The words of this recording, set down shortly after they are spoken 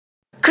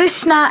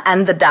Krishna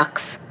and the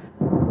Ducks.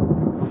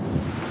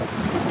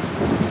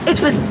 It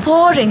was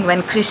pouring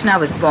when Krishna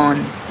was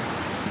born.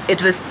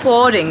 It was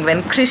pouring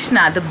when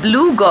Krishna, the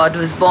blue god,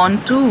 was born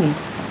too.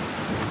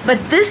 But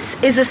this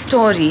is a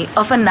story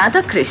of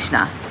another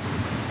Krishna.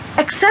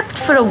 Except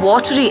for a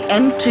watery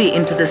entry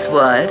into this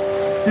world,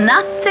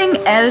 nothing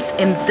else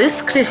in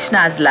this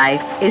Krishna's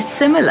life is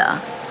similar.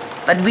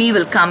 But we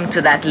will come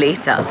to that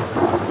later.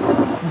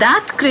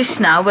 That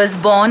Krishna was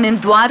born in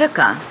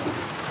Dwaraka.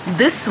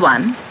 This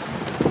one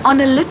on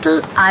a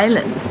little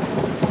island.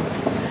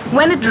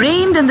 When it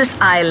rained in this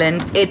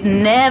island, it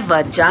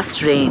never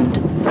just rained.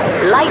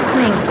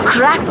 Lightning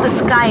cracked the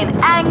sky in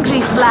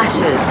angry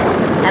flashes,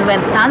 and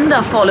when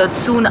thunder followed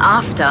soon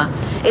after,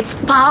 its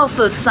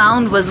powerful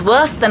sound was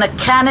worse than a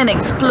cannon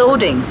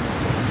exploding.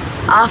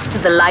 After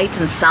the light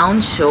and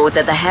sound show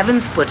that the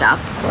heavens put up,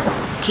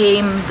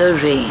 came the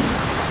rain.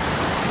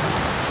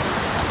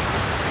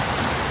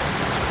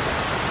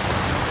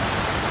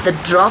 The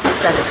drops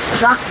that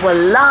struck were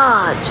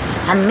large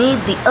and made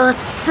the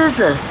earth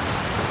sizzle.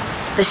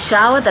 The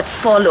shower that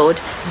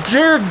followed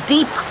drilled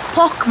deep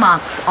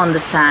pockmarks on the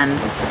sand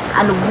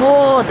and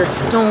wore the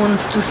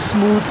stones to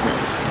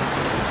smoothness.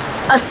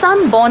 A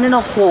son born in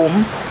a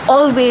home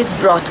always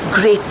brought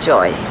great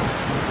joy.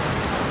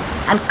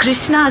 And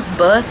Krishna's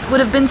birth would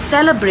have been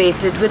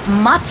celebrated with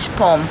much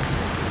pomp,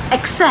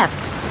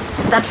 except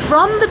that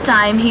from the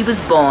time he was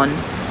born,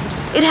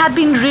 it had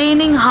been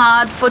raining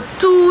hard for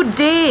 2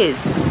 days.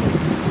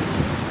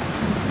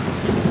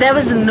 There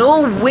was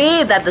no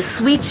way that the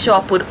sweet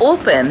shop would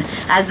open,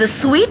 as the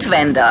sweet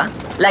vendor,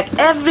 like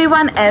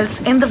everyone else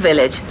in the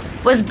village,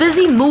 was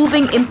busy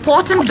moving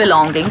important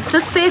belongings to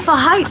safer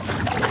heights.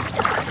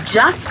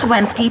 Just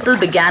when people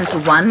began to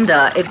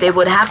wonder if they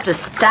would have to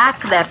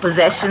stack their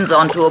possessions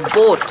onto a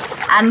boat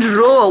and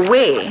row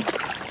away,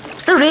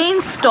 the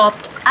rain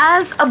stopped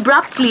as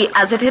abruptly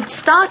as it had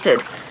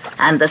started,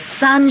 and the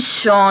sun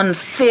shone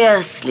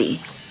fiercely.